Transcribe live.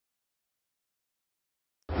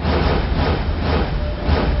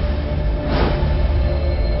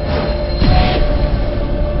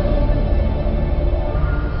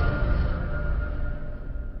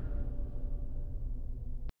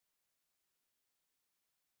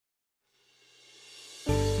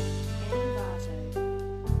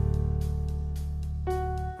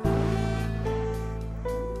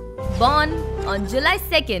Born on July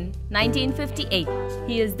 2nd, 1958,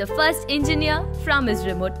 he is the first engineer from his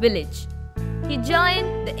remote village. He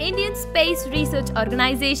joined the Indian Space Research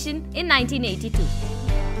Organization in 1982.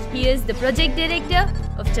 He is the project director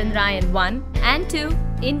of Chandrayaan-1 and 2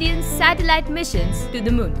 Indian satellite missions to the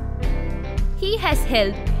moon. He has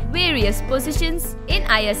held various positions in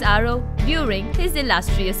ISRO during his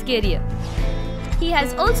illustrious career. He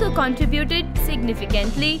has also contributed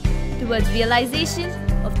significantly towards realization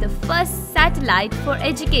of the first satellite for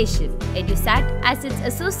education, EduSat, as its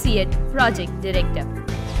associate project director.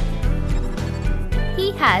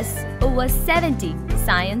 He has over 70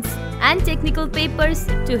 science and technical papers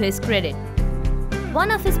to his credit.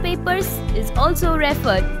 One of his papers is also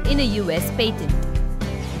referred in a US patent.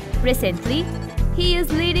 Presently, he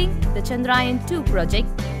is leading the Chandrayaan-2 project,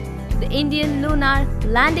 the Indian lunar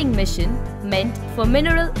landing mission meant for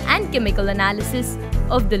mineral and chemical analysis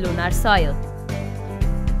of the lunar soil.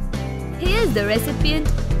 He is the recipient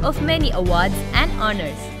of many awards and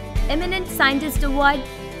honors. Eminent Scientist Award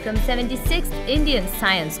from 76th Indian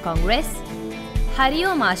Science Congress,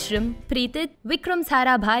 Hariom Ashram Preetit Vikram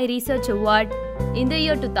Sarabhai Research Award in the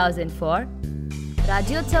year 2004,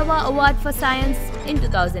 Rajyotsava Award for Science in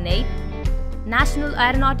 2008, National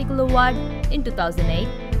Aeronautical Award in 2008,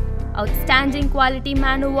 Outstanding Quality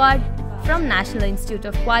Man Award from National Institute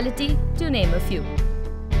of Quality, to name a few.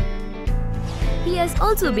 He has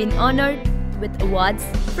also been honored with awards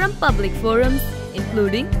from public forums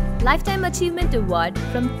including Lifetime Achievement Award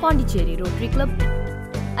from Pondicherry Rotary Club,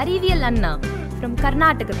 Ariviyal Anna from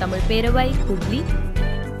Karnataka Tamil Peravai, Hubli,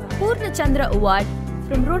 Purna Chandra Award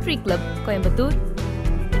from Rotary Club, Coimbatore,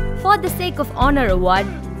 For the Sake of Honor Award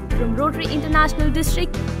from Rotary International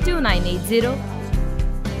District 2980,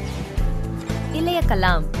 Ilaya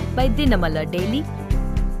Kalam by Dinamala Daily,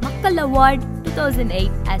 Makkal Award 2008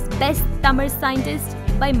 as Best Tamil Scientist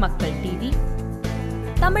by Makkal TV,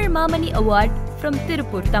 Tamil Mamani Award from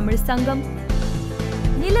Tirupur Tamil Sangam,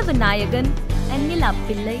 Nilavanayagan and Nila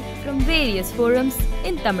Pillai from various forums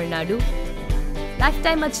in Tamil Nadu,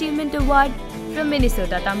 Lifetime Achievement Award from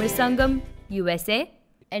Minnesota Tamil Sangam, USA,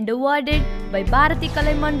 and awarded by Bharati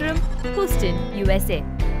Kalaimandram, Houston, USA.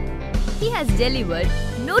 He has delivered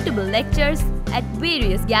notable lectures at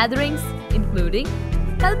various gatherings including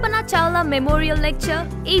Kalpana Chawla Memorial Lecture,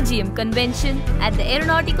 AGM Convention at the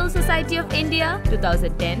Aeronautical Society of India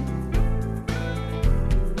 2010,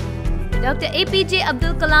 Dr. APJ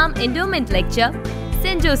Abdul Kalam Endowment Lecture,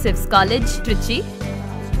 St. Joseph's College, Trichy,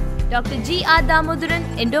 Dr. G.R. Damodaran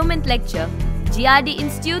Endowment Lecture, GRD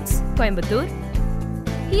Institutes, Coimbatore.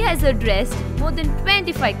 He has addressed more than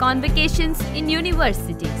 25 convocations in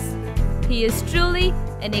universities. He is truly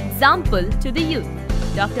an example to the youth.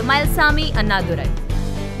 Dr. MYLSWAMY Durai.